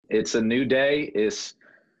It's a new day. It's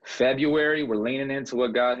February. We're leaning into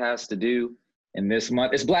what God has to do in this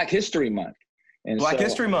month. It's Black History Month. And Black so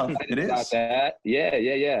History Month. It about is. that. Yeah.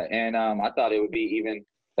 And I thought it would be even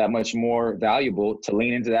that much more valuable to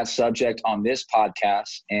lean into that subject on this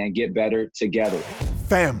podcast and get better together.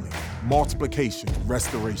 Family, multiplication,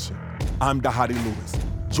 restoration. I'm Dhati Lewis.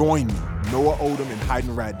 Join me, Noah Oldham and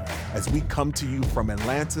Hayden Ratner, as we come to you from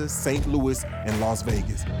Atlanta, St. Louis, and Las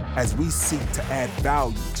Vegas, as we seek to add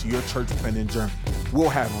value to your church planting journey. We'll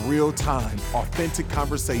have real-time, authentic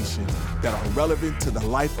conversations that are relevant to the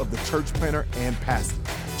life of the church planter and pastor.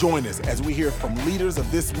 Join us as we hear from leaders of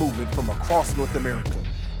this movement from across North America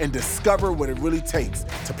and discover what it really takes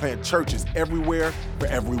to plant churches everywhere for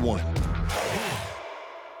everyone.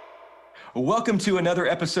 Welcome to another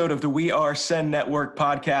episode of the We Are Send Network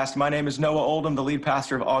podcast. My name is Noah Oldham, the lead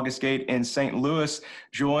pastor of August Gate in St. Louis,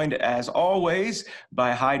 joined as always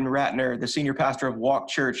by Hayden Ratner, the senior pastor of Walk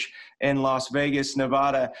Church in Las Vegas,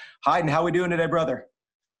 Nevada. Hayden, how are we doing today, brother?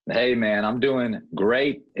 Hey, man, I'm doing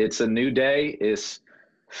great. It's a new day. It's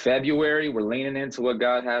February. We're leaning into what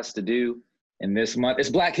God has to do in this month. It's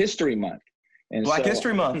Black History Month. And Black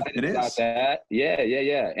History Month. It is. About that.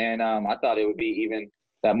 Yeah. And I thought it would be even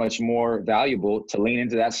that much more valuable to lean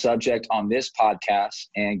into that subject on this podcast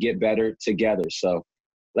and get better together. So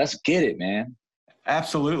let's get it, man.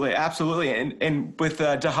 Absolutely. And with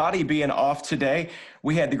Dhati being off today,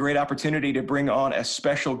 we had the great opportunity to bring on a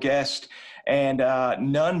special guest, and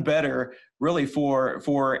none better really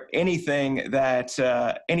for anything we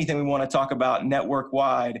want to talk about network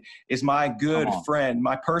wide is my good friend,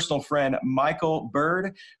 my personal friend, Michael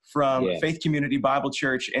Bird from Faith Community Bible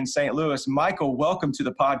Church in St. Louis. Michael, welcome to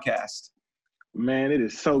the podcast. Man, it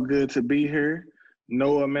is so good to be here.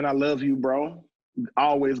 Noah, man, I love you, bro.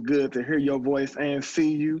 Always good to hear your voice and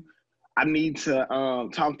see you. I need to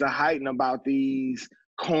talk to Hayden about these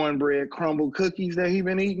cornbread crumble cookies that he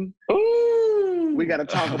been eating. Ooh. We got to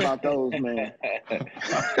talk about those, man.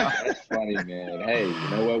 That's funny, man. Hey, you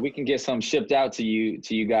know what? We can get some shipped out to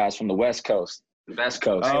you guys from the West Coast, the Best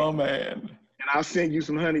Coast. Oh, man. And I'll send you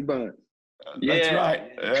some honey buns. That's right.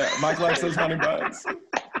 Mike likes those honey buns.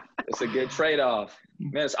 It's a good trade-off.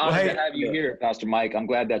 Man, it's honor to have you here, Pastor Mike. I'm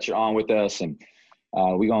glad that you're on with us, and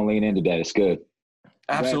we're going to lean in today. It's good.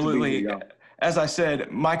 Absolutely. As I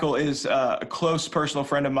said, Michael is a close personal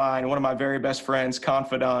friend of mine, one of my very best friends,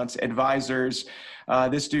 confidants, advisors.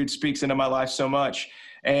 This dude speaks into my life so much.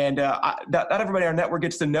 And not everybody on our network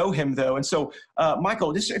gets to know him, though. And so,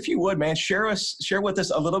 Michael, just if you would, man, share with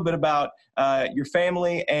us a little bit about your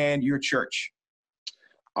family and your church.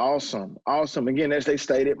 Awesome. Again, as they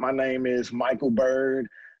stated, my name is Michael Bird.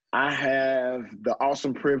 I have the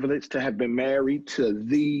awesome privilege to have been married to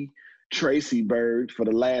the Tracy Bird for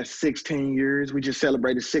the last 16 years. We just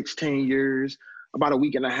celebrated 16 years about a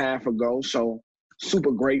week and a half ago. So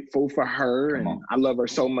super grateful for her, and I love her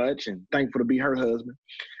so much and thankful to be her husband.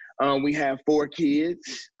 We have 4 kids,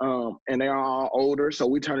 and they are all older. So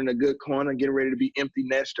we're turning a good corner, getting ready to be empty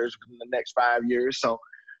nesters within the next 5 years. So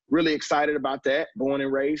really excited about that. Born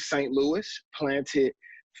and raised St. Louis, planted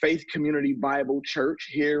Faith Community Bible Church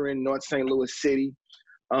here in North St. Louis City.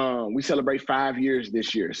 We celebrate 5 years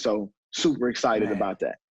this year. So super excited about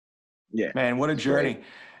that. Yeah. Man, what a journey. Great.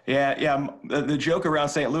 Yeah. The joke around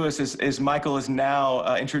St. Louis is Michael is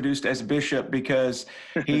now introduced as bishop because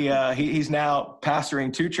he's now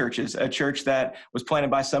pastoring 2 churches, a church that was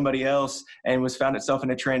planted by somebody else and was found itself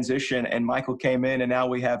in a transition. And Michael came in, and now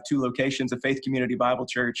we have 2 locations of Faith Community Bible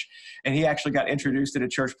Church. And he actually got introduced at a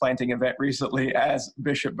church planting event recently as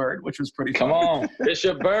Bishop Bird, which was pretty fun. Come on,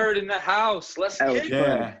 Bishop Bird in the house. Let's get it.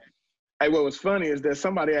 Yeah. Hey, what was funny is that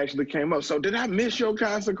somebody actually came up. So did I miss your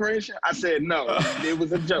consecration? I said, no, it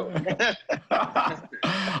was a joke.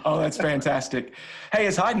 Oh, that's fantastic. Hey,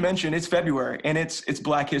 as Hayden mentioned, it's February and it's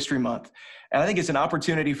Black History Month. And I think it's an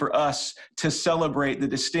opportunity for us to celebrate the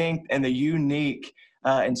distinct and the unique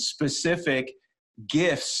and specific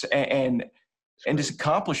gifts and just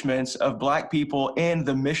accomplishments of Black people in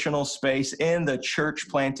the missional space, in the church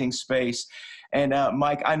planting space. And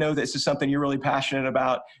Mike, I know this is something you're really passionate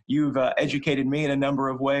about. You've educated me in a number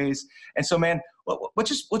of ways. And so, man, let's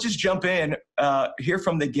just jump in here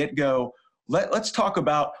from the get-go. Let's talk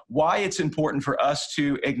about why it's important for us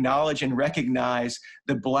to acknowledge and recognize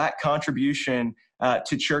the Black contribution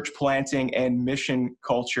to church planting and mission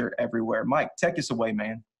culture everywhere. Mike, take us away,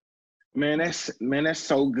 man. Man, that's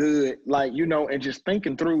so good. Like, and just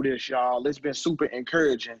thinking through this, y'all, it's been super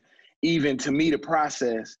encouraging, even to me, to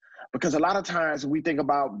process. Because a lot of times we think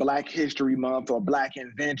about Black History Month or Black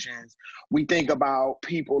inventions, we think about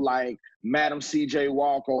people like Madam C.J.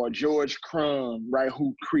 Walker or George Crumb, right,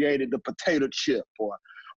 who created the potato chip, or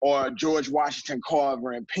or George Washington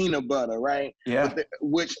Carver and peanut butter, right? Yeah.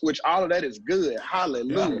 Which all of that is good.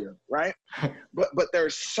 Hallelujah, right? But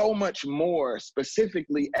there's so much more,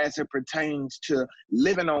 specifically as it pertains to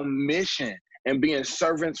living on mission and being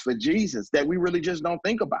servants for Jesus, that we really just don't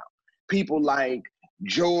think about. People like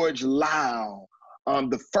George Liao,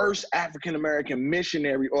 the first African-American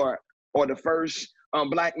missionary, or the first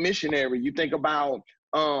Black missionary. You think about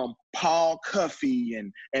Paul Cuffey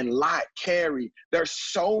and Lot Carey. There's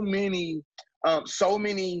so many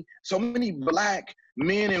Black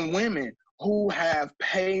men and women who have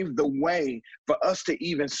paved the way for us to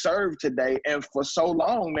even serve today. And for so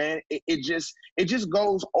long, man, it just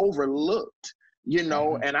goes overlooked, you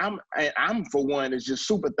know. Mm-hmm. And I'm for one is just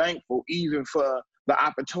super thankful even for the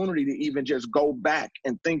opportunity to even just go back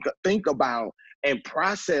and think about and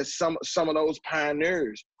process some of those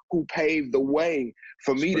pioneers who paved the way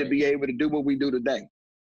for me to be able to do what we do today.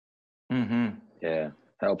 Mm-hmm. Yeah,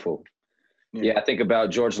 helpful. Yeah, I think about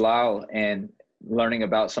George Liao and learning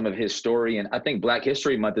about some of his story. And I think Black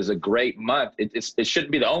History Month is a great month. It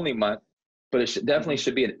shouldn't be the only month, but it definitely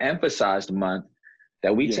should be an emphasized month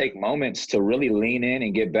that we take moments to really lean in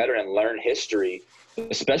and get better and learn history,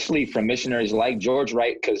 especially from missionaries like George,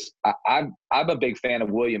 right? Because I'm a big fan of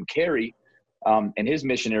William Carey and his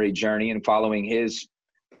missionary journey and following his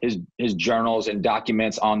journals and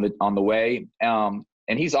documents on the way.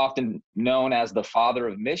 And he's often known as the father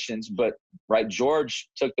of missions, but right, George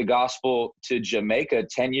took the gospel to Jamaica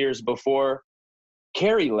 10 years before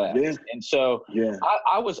Carey left. Yeah. And so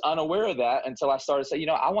I was unaware of that until I started saying,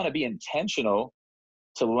 I want to be intentional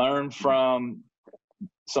to learn from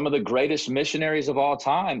some of the greatest missionaries of all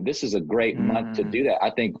time. This is a great month to do that. I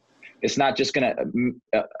think it's not just going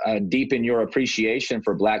to deepen your appreciation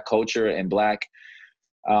for Black culture and Black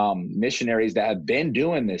missionaries that have been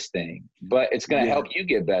doing this thing, but it's going to help you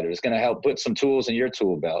get better. It's going to help put some tools in your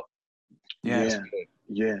tool belt. Yeah.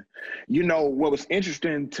 You know, what was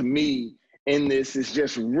interesting to me in this is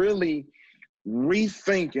just really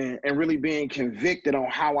rethinking and really being convicted on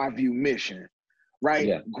how I view mission, right?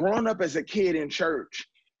 Yeah. Growing up as a kid in church,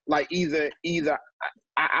 like either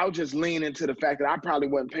I'll just lean into the fact that I probably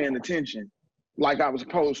wasn't paying attention like I was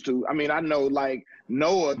supposed to. I mean, I know like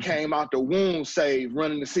Noah came out the womb saved,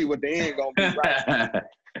 running to see what the end gonna be, right?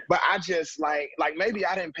 But I just like maybe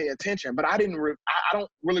I didn't pay attention, but I don't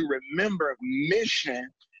really remember mission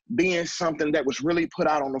being something that was really put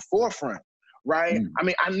out on the forefront, right? I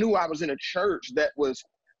mean, I knew I was in a church that was,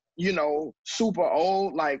 super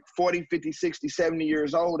old, like 40, 50, 60, 70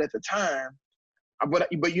 years old at the time. But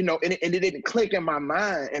and it didn't click in my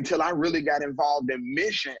mind until I really got involved in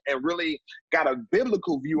mission and really got a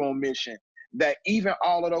biblical view on mission, that even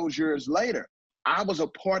all of those years later, I was a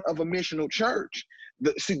part of a missional church.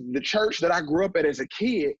 The church that I grew up at as a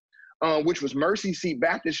kid, which was Mercy Seat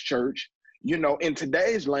Baptist Church, in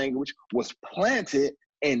today's language, was planted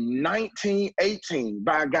in 1918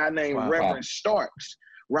 by a guy named Reverend Starks.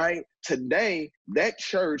 Right? Today, that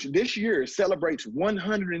church this year celebrates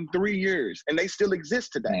 103 years, and they still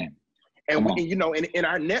exist today. And in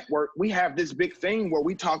our network, we have this big thing where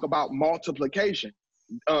we talk about multiplication,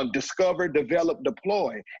 discover, develop,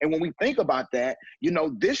 deploy. And when we think about that,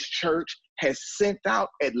 this church has sent out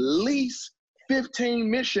at least 15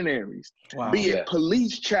 missionaries, be it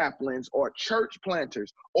police chaplains or church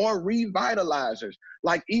planters or revitalizers.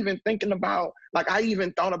 Like even thinking about, I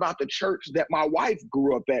even thought about the church that my wife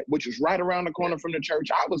grew up at, which is right around the corner from the church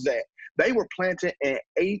I was at. They were planted in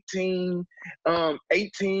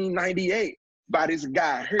 1898 by this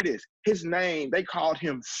guy. Here it is. His name, they called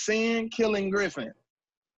him Sin Killing Griffin.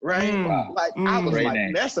 Right? I was like,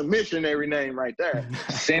 name. That's a missionary name right there.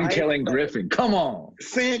 Sin Killing Griffin. Come on.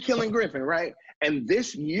 Sin Killing Griffin, right? And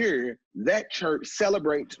this year, that church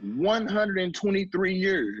celebrates 123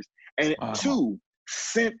 years. And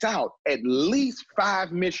sent out at least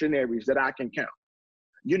 5 missionaries that I can count.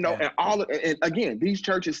 And again, these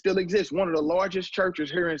churches still exist. One of the largest churches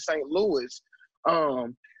here in St. Louis,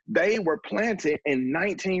 they were planted in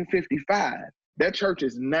 1955. That church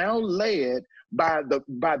is now led by the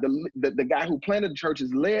guy who planted the church,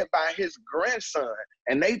 is led by his grandson.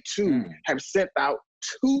 And they too have sent out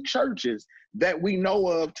 2 churches that we know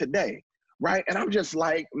of today. Right. And I'm just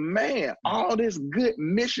like, man, all this good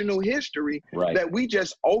missional history that we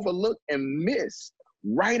just overlook and miss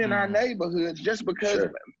right in our neighborhoods just because,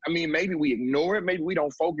 maybe we ignore it. Maybe we don't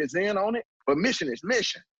focus in on it. But mission is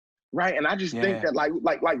mission. Right. And I just think that like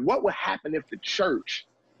what would happen if the church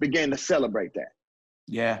began to celebrate that?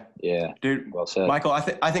 Yeah. Dude, well said. Michael, I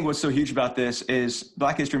think what's so huge about this is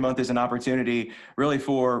Black History Month is an opportunity really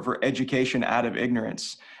for education out of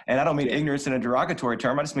ignorance. And I don't mean ignorance in a derogatory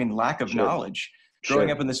term. I just mean lack of knowledge. growing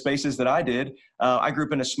Sure. up in the spaces that I did, I grew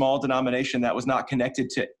up in a small denomination that was not connected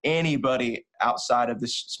to anybody outside of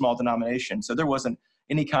this small denomination. So there wasn't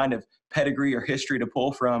any kind of pedigree or history to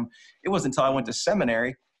pull from. It wasn't until I went to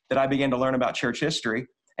seminary that I began to learn about church history.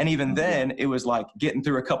 And even then, it was like getting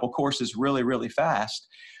through a couple courses really, really fast.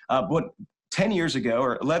 But 10 years ago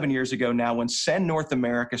or 11 years ago now, when Send North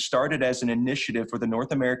America started as an initiative for the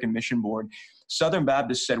North American Mission Board, Southern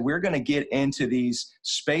Baptists said, we're going to get into these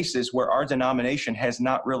spaces where our denomination has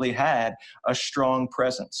not really had a strong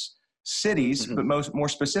presence. Cities, but more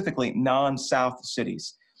specifically, non-South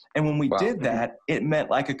cities. And when we did that, it meant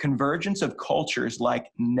like a convergence of cultures like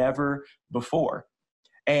never before.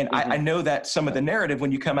 And I know that some of the narrative,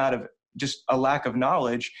 when you come out of just a lack of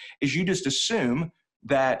knowledge, is you just assume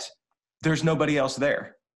that there's nobody else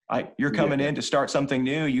there. You're coming in to start something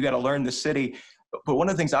new. You got to learn the city. But one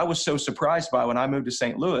of the things I was so surprised by when I moved to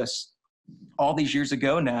St. Louis all these years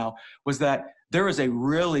ago now was that there is a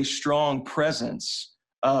really strong presence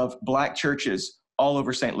of Black churches all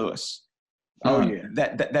over St. Louis.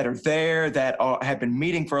 That are there, that have been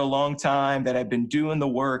meeting for a long time, that have been doing the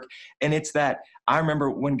work. And it's that I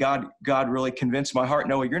remember when God really convinced my heart,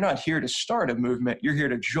 Noah, you're not here to start a movement. You're here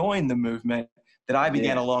to join the movement that I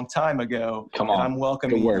began a long time ago. Come on. That I'm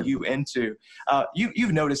welcoming you into.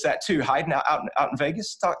 You've noticed that too, hiding out in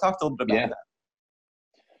Vegas. Talk a little bit about that.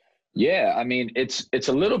 Yeah, I mean, it's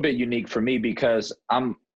a little bit unique for me because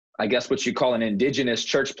I'm, I guess, what you call an indigenous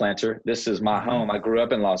church planter. This is my home. I grew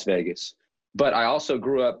up in Las Vegas. But I also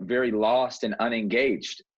grew up very lost and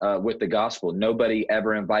unengaged with the gospel. Nobody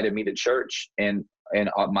ever invited me to church in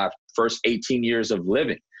my first 18 years of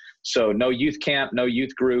living. So no youth camp, no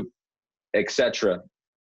youth group, etc.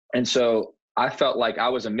 And so I felt like I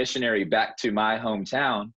was a missionary back to my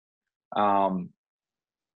hometown,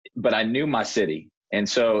 but I knew my city. And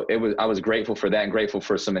so I was grateful for that and grateful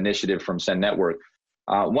for some initiative from Send Network.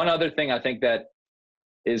 One other thing I think that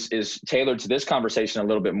is tailored to this conversation a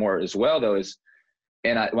little bit more as well, though, is,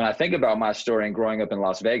 when I think about my story and growing up in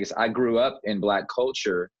Las Vegas, I grew up in Black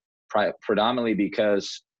culture predominantly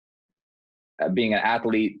because being an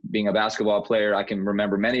athlete, being a basketball player, I can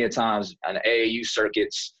remember many a times on AAU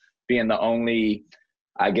circuits being the only,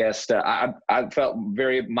 I guess, I felt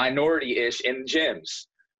very minority-ish in gyms,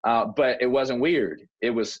 but it wasn't weird.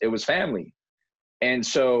 It was family. And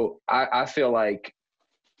so I feel like,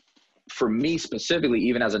 for me specifically,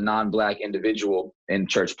 even as a non-Black individual and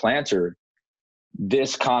church planter,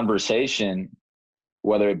 this conversation,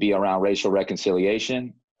 whether it be around racial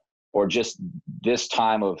reconciliation or just this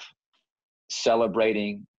time of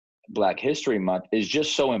celebrating Black History Month, is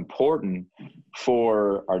just so important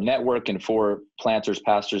for our network and for planters,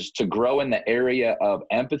 pastors, to grow in the area of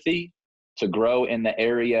empathy, to grow in the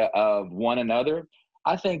area of one another.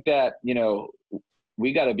 I think that,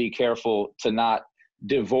 we got to be careful to not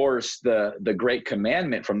divorce the Great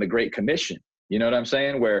Commandment from the Great Commission. You know what I'm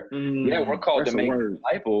saying? Where, we're called to make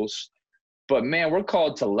disciples, but man, we're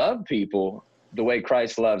called to love people the way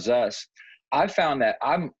Christ loves us. I found that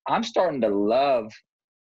I'm starting to love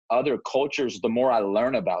other cultures the more I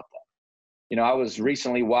learn about them. I was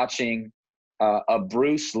recently watching a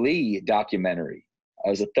Bruce Lee documentary. It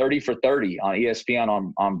was a 30 for 30 on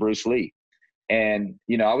ESPN on Bruce Lee. And,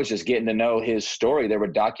 I was just getting to know his story. They were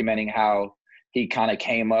documenting how he kind of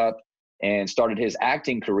came up and started his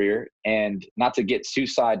acting career. And not to get too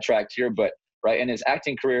sidetracked here, but in his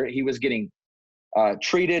acting career, he was getting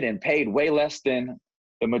treated and paid way less than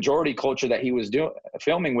the majority culture that he was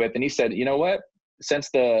filming with. And he said, you know what, since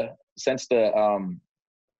the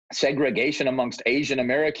segregation amongst Asian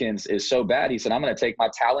Americans is so bad, he said, I'm going to take my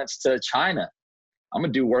talents to China. I'm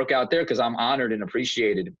going to do work out there because I'm honored and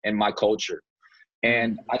appreciated in my culture.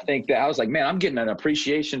 And I think that I was like, man, I'm getting an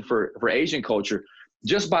appreciation for Asian culture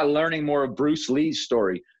just by learning more of Bruce Lee's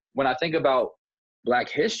story. When I think about Black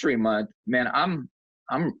History Month, man,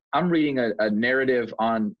 I'm reading a narrative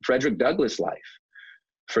on Frederick Douglass' life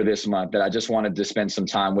for this month that I just wanted to spend some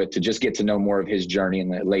time with, to just get to know more of his journey in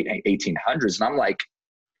the late 1800s. And I'm like,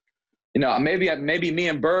 maybe me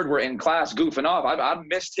and Bird were in class goofing off. I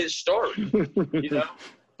missed his story,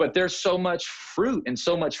 but there's so much fruit and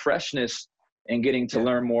so much freshness in getting to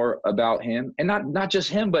learn more about him, and not just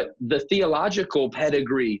him, but the theological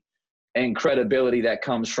pedigree and credibility that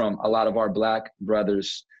comes from a lot of our Black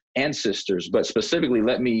brothers and sisters. But specifically,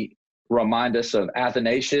 let me remind us of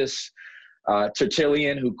Athanasius,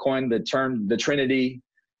 Tertullian, who coined the term the Trinity,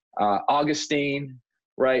 Augustine,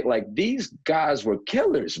 right? Like, these guys were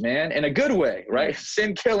killers, man, in a good way, right?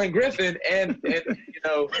 Sin-killing Griffin. And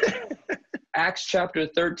Acts chapter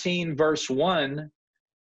 13, verse 1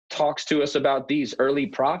 talks to us about these early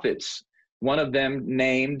prophets. One of them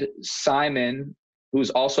named Simon who's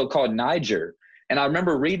also called Niger. And I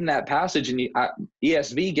remember reading that passage, and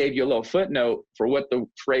ESV gave you a little footnote for what the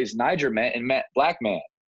phrase Niger meant, and meant black man.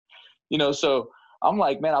 You know, so I'm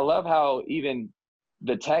like, man, I love how even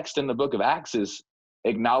the text in the book of Acts is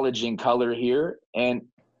acknowledging color here and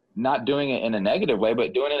not doing it in a negative way,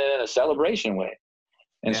 but doing it in a celebration way.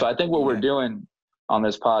 And so I think what we're doing on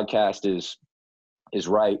this podcast is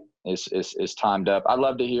right, is timed up. I'd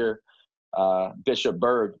love to hear Bishop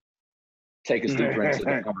Berg take us deeper into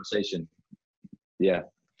the conversation. Yeah.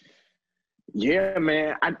 Yeah,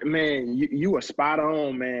 man. You were spot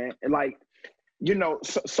on, man. Like, you know,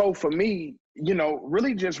 so for me, you know,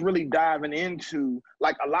 really diving into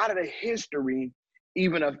like a lot of the history,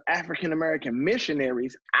 even of African-American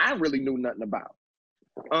missionaries, I really knew nothing about.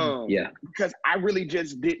 Because I really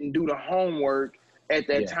just didn't do the homework at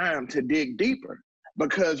that time to dig deeper.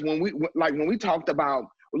 Because when we talked about,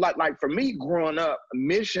 like for me growing up,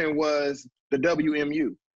 mission was the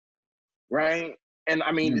WMU, right? And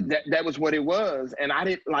I mean, that was what it was. And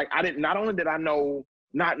not only did I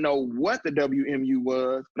not know what the WMU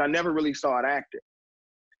was, but I never really saw it active,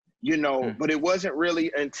 you know. But it wasn't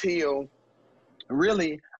really until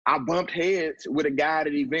I bumped heads with a guy at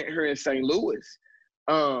an event here in St. Louis.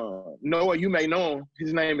 Noah, you may know him.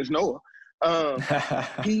 His name is Noah.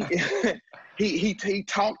 He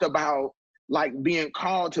talked about like being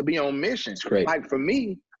called to be on mission. Like for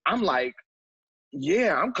me, I'm like,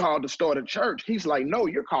 yeah, I'm called to start a church. He's like, no,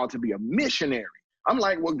 you're called to be a missionary. I'm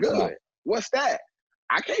like, well, good. What's that?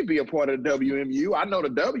 I can't be a part of the WMU. I know the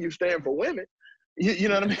W stand for women. You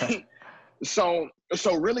know what I mean? So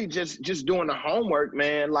really just doing the homework,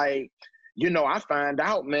 man. Like, you know, I find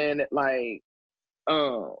out, man, that like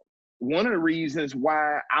one of the reasons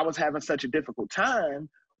why I was having such a difficult time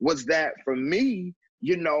was that for me,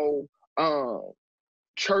 you know,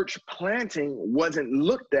 church planting wasn't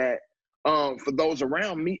looked at for those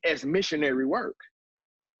around me as missionary work.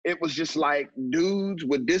 It was just like dudes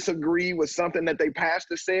would disagree with something that their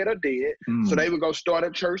pastor said or did, so they would go start a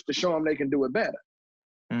church to show them they can do it better.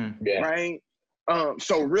 Right?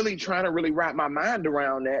 So really trying to really wrap my mind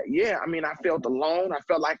around that. Yeah, I mean, I felt alone. I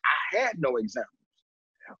felt like I had no examples.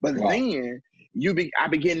 But then I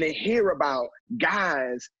begin to hear about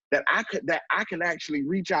guys that I can actually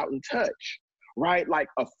reach out and touch. Right? Like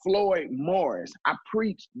a Floyd Morris. I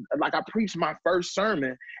preached my first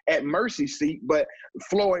sermon at Mercy Seat, but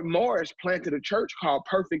Floyd Morris planted a church called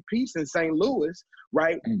Perfect Peace in St. Louis,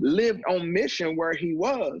 right? Lived on mission where he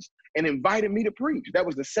was and invited me to preach. That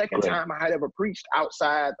was the second time I had ever preached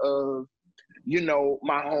outside of, you know,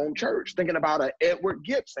 my home church. Thinking about Edward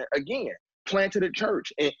Gibson, again, planted a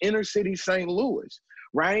church in inner city St. Louis,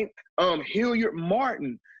 right? Hilliard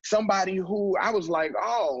Martin, somebody who I was like,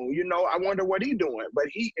 oh, you know, I wonder what he's doing. But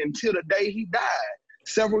until the day he died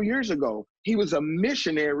several years ago, he was a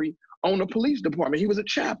missionary on the police department. He was a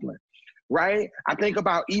chaplain, right? I think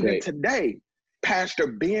about even today, Pastor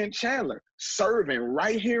Ben Chandler serving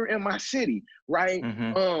right here in my city, right?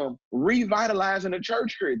 Revitalizing the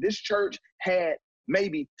church here. This church had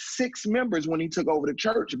maybe 6 members when he took over the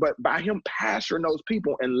church, but by him pastoring those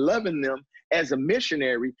people and loving them as a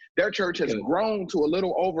missionary, their church has grown to a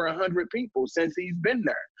little over 100 people since he's been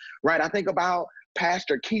there, right? I think about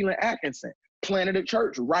Pastor Keelan Atkinson, planted a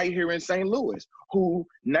church right here in St. Louis, who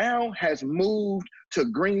now has moved to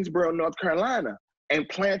Greensboro, North Carolina, and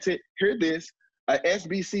planted, hear this, a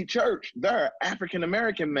SBC church there,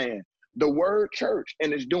 African-American man, the Word Church,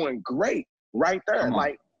 and is doing great right there.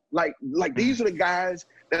 Like these are the guys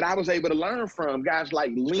that I was able to learn from, guys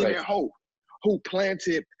like Leland Hope, who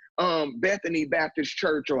planted Bethany Baptist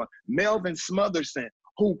Church, or Melvin Smotherson,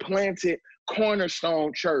 who planted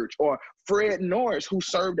Cornerstone Church, or Fred Norris, who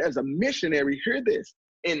served as a missionary, hear this,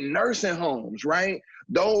 in nursing homes, right?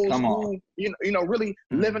 Those who, you know, really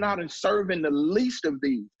living out and serving the least of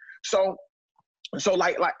these. So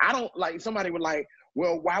like I don't, like somebody would like,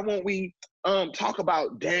 well, why won't we talk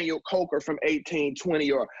about Daniel Coker from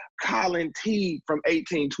 1820, or Colin Teague from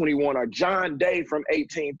 1821, or John Day from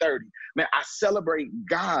 1830? Man, I celebrate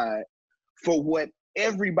God for what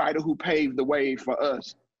everybody who paved the way for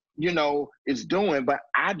us, you know, is doing. But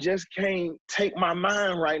I just can't take my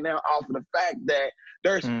mind right now off of the fact that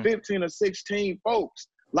there's 15 or 16 folks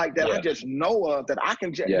like that I just know of that I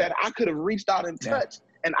can that I could have reached out and touched.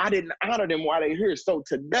 And I didn't honor them while they're here. So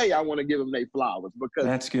today I want to give them their flowers, because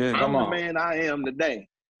that's good. I'm the man I am today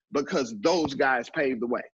because those guys paved the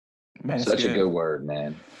way. Man, such a good word,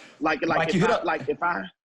 man.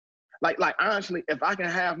 Honestly, if I can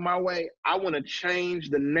have my way, I want to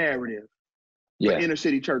change the narrative for inner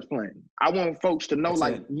city church planting. I want folks to know,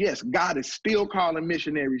 yes, God is still calling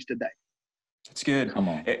missionaries today. It's good. Come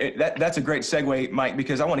on. That's a great segue, Mike,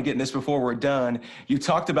 because I want to get in this before we're done. You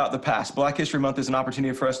talked about the past. Black History Month is an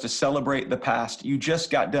opportunity for us to celebrate the past. You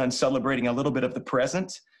just got done celebrating a little bit of the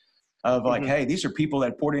present of like, hey, these are people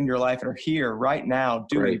that poured into your life and are here right now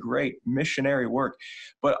doing great missionary work.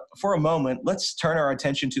 But for a moment, let's turn our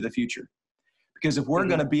attention to the future. Because if we're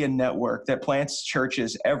going to be a network that plants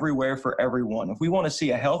churches everywhere for everyone, if we want to see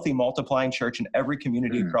a healthy, multiplying church in every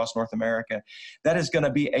community across North America, that is going to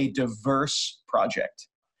be a diverse project.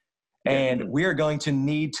 And we are going to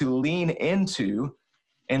need to lean into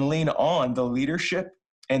and lean on the leadership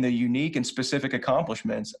and the unique and specific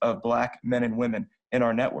accomplishments of Black men and women in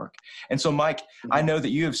our network. And so, Mike, I know that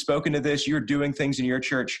you have spoken to this. You're doing things in your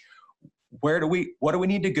church. What do we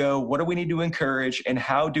need to go? What do we need to encourage? And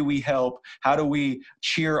how do we help? How do we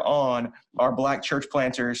cheer on our Black church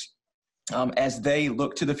planters as they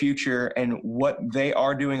look to the future and what they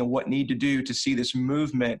are doing and what need to do to see this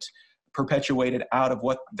movement perpetuated out of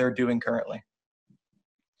what they're doing currently?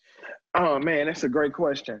 Oh man, that's a great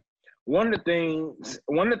question. One of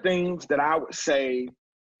the things that I would say,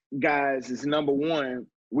 guys, is number one,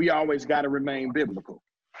 we always got to remain biblical.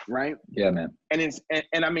 Right? Yeah, man.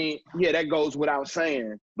 And I mean, yeah, that goes without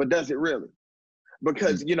saying, but does it really?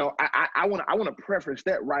 Because, you know, I want to preface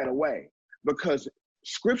that right away, because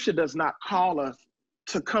Scripture does not call us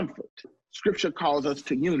to comfort. Scripture calls us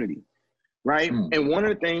to unity, right? And one of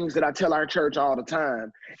the things that I tell our church all the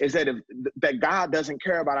time is that that God doesn't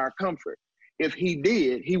care about our comfort. If he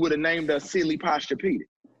did, he would have named us Silly Posturepedic,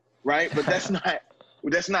 right? But that's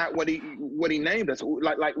not what he named us.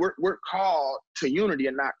 Like we're called to unity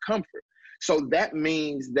and not comfort. So that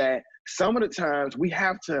means that some of the times we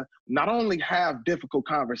have to not only have difficult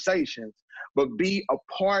conversations, but be a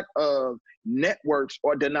part of networks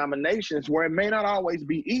or denominations where it may not always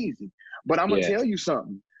be easy. But I'm gonna tell you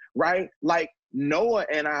something, right? Like Noah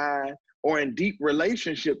and I are in deep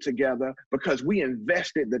relationship together because we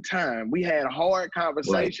invested the time. We had hard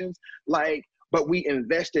conversations, but we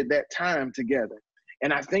invested that time together.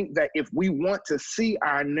 And I think that if we want to see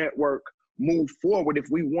our network move forward, if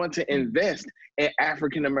we want to invest in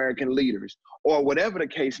African-American leaders or whatever the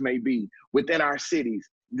case may be within our cities,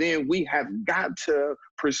 then we have got to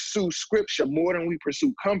pursue Scripture more than we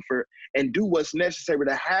pursue comfort and do what's necessary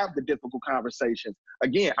to have the difficult conversations.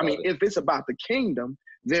 Again, I mean, if it's about the kingdom,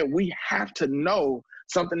 then we have to know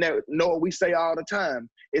something that we say all the time.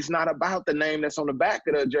 It's not about the name that's on the back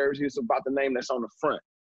of the jersey. It's about the name that's on the front.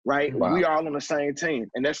 Right? Wow. We are all on the same team,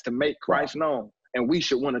 and that's to make Christ known, and we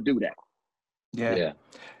should want to do that. Yeah.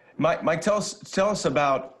 Mike, tell us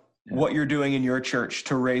about what you're doing in your church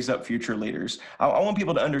to raise up future leaders. I want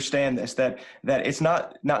people to understand this, that it's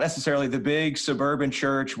not necessarily the big suburban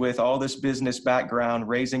church with all this business background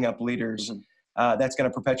raising up leaders that's going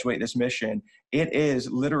to perpetuate this mission. It is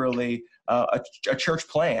literally a church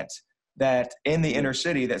plant that in the inner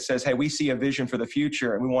city that says, hey, we see a vision for the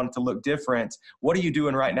future and we want it to look different. What are you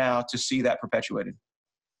doing right now to see that perpetuated?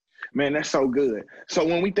 Man, that's so good. So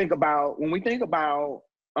when we think about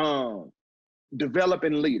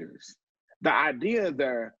developing leaders, the idea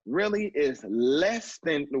there really is less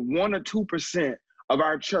than 1 or 2% of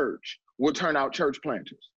our church will turn out church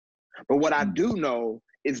planters. But what I do know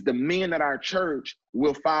is the men at our church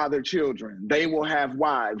will father children. They will have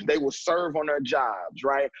wives. They will serve on their jobs,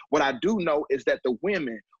 right? What I do know is that the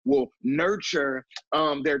women will nurture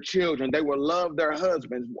their children. They will love their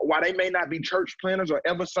husbands. While they may not be church planters or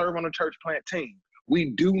ever serve on a church plant team,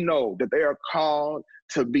 we do know that they are called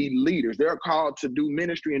to be leaders. They're called to do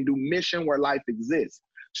ministry and do mission where life exists.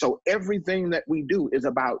 So everything that we do is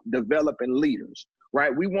about developing leaders,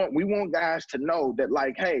 right? We want guys to know that,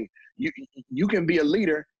 like, hey, you can be a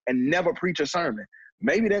leader and never preach a sermon.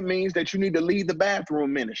 Maybe that means that you need to lead the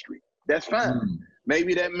bathroom ministry. That's fine.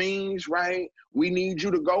 Maybe that means, right, we need you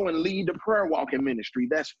to go and lead the prayer walking ministry.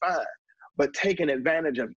 That's fine. But taking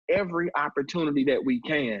advantage of every opportunity that we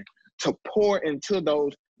can to pour into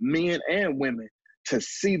those men and women to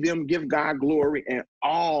see them give God glory in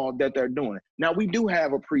all that they're doing. Now, we do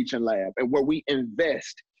have a preaching lab and where we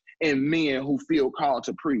invest in men who feel called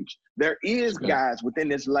to preach. There is guys within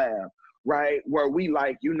this lab, right, where we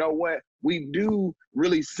like, you know what, we do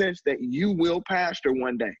really sense that you will pastor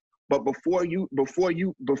one day. But before you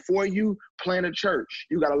plant a church,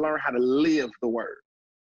 you got to learn how to live the word,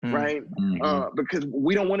 right? Because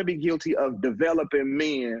we don't want to be guilty of developing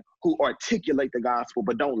men who articulate the gospel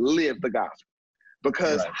but don't live the gospel.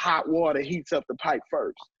 Because hot water heats up the pipe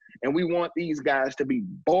first. And we want these guys to be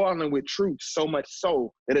boiling with truth so much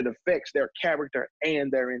so that it affects their character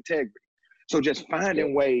and their integrity. So just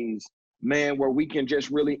finding ways, man, where we can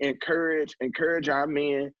just really encourage our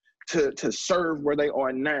men to serve where they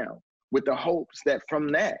are now, with the hopes that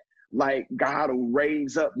from that, like, God will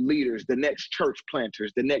raise up leaders, the next church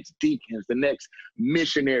planters, the next deacons, the next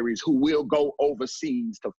missionaries who will go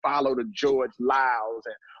overseas to follow the George Lyles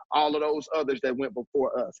and all of those others that went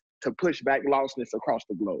before us to push back lostness across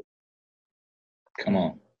the globe. Come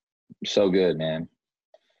on. So good, man.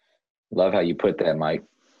 Love how you put that, Mike.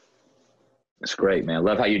 That's great, man.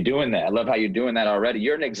 Love how you're doing that. I love how you're doing that already.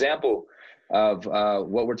 You're an example of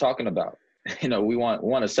what we're talking about. You know, we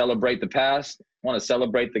want to celebrate the past, want to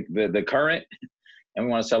celebrate the current, and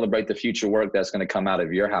we want to celebrate the future work that's going to come out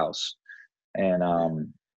of your house.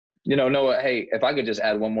 And, you know, Noah, hey, if I could just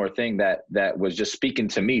add one more thing that was just speaking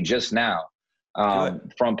to me just now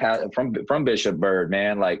from Bishop Byrd,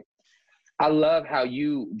 man. Like, I love how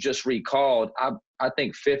you just recalled, I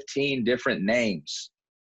think 15 different names,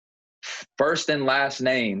 first and last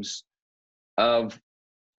names of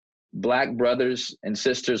Black brothers and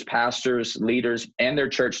sisters, pastors, leaders, and their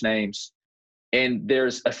church names. And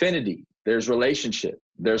there's affinity, there's relationship,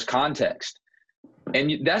 there's context.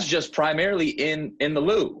 And that's just primarily in the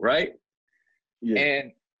Lou, right? Yeah.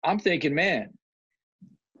 And I'm thinking, man,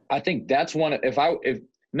 I think that's one of, if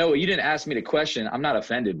Noah, you didn't ask me the question, I'm not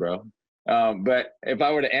offended, bro. But if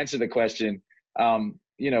I were to answer the question,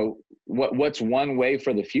 you know, what's one way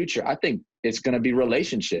for the future? I think it's going to be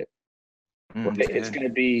relationship. It's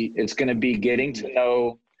going to be getting to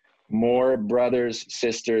know more brothers,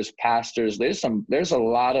 sisters, pastors. There's a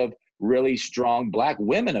lot of really strong Black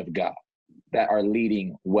women of God that are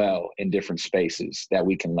leading well in different spaces that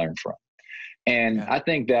we can learn from. And I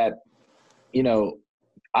think that, you know,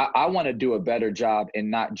 I want to do a better job in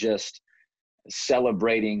not just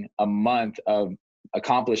celebrating a month of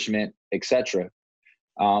accomplishment, etc.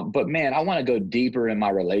 But man, I want to go deeper in my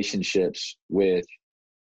relationships with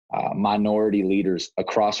minority leaders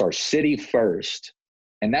across our city first.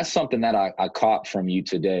 And that's something that I caught from you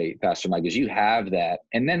today, Pastor Mike, is you have that.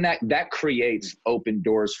 And then that creates open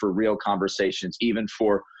doors for real conversations, even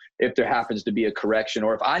for if there happens to be a correction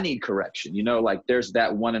or if I need correction, you know, like there's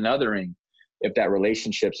that one anothering if that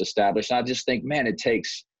relationship's established. And I just think, man, it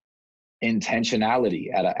takes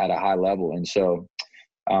intentionality at a high level. And so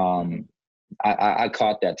I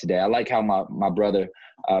caught that today. I like how my brother,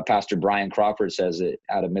 Pastor Brian Crawford, says it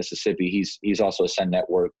out of Mississippi. He's also a Send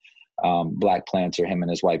Network Black planter, him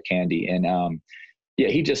and his wife Candy. And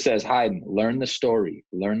he just says, Hayden, learn the story.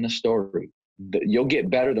 You'll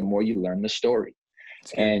get better the more you learn the story.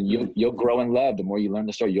 And you'll grow in love the more you learn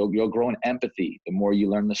the story. You'll grow in empathy the more you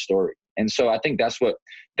learn the story. And so I think that's what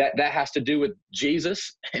that has to do with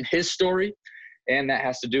Jesus and his story. And that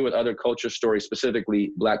has to do with other culture stories,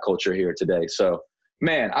 specifically Black culture here today. So,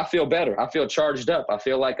 man, I feel better. I feel charged up. I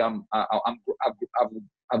feel like I've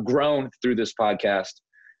grown through this podcast,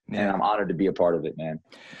 and I'm honored to be a part of it, man.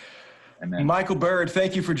 Amen. Michael Byrd,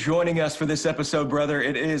 thank you for joining us for this episode, brother.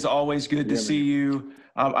 It is always good to see you.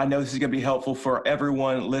 I know this is going to be helpful for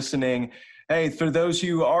everyone listening. Hey, for those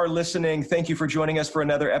who are listening, thank you for joining us for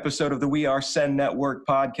another episode of the We Are Send Network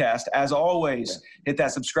podcast. As always, hit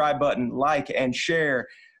that subscribe button, like and share.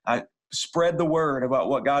 Spread the word about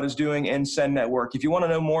what God is doing in Send Network. If you want to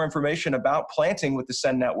know more information about planting with the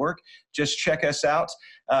Send Network, just check us out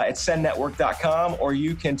at sendnetwork.com, or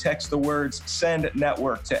you can text the words Send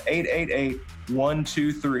Network to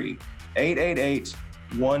 888-123.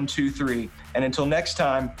 888-123. And until next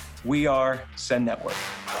time, we are Send Network.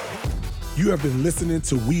 You have been listening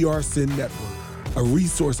to We Are Send Network, a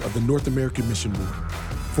resource of the North American Mission Board.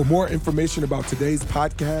 For more information about today's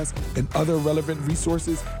podcast and other relevant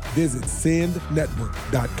resources, visit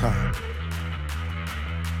sendnetwork.com.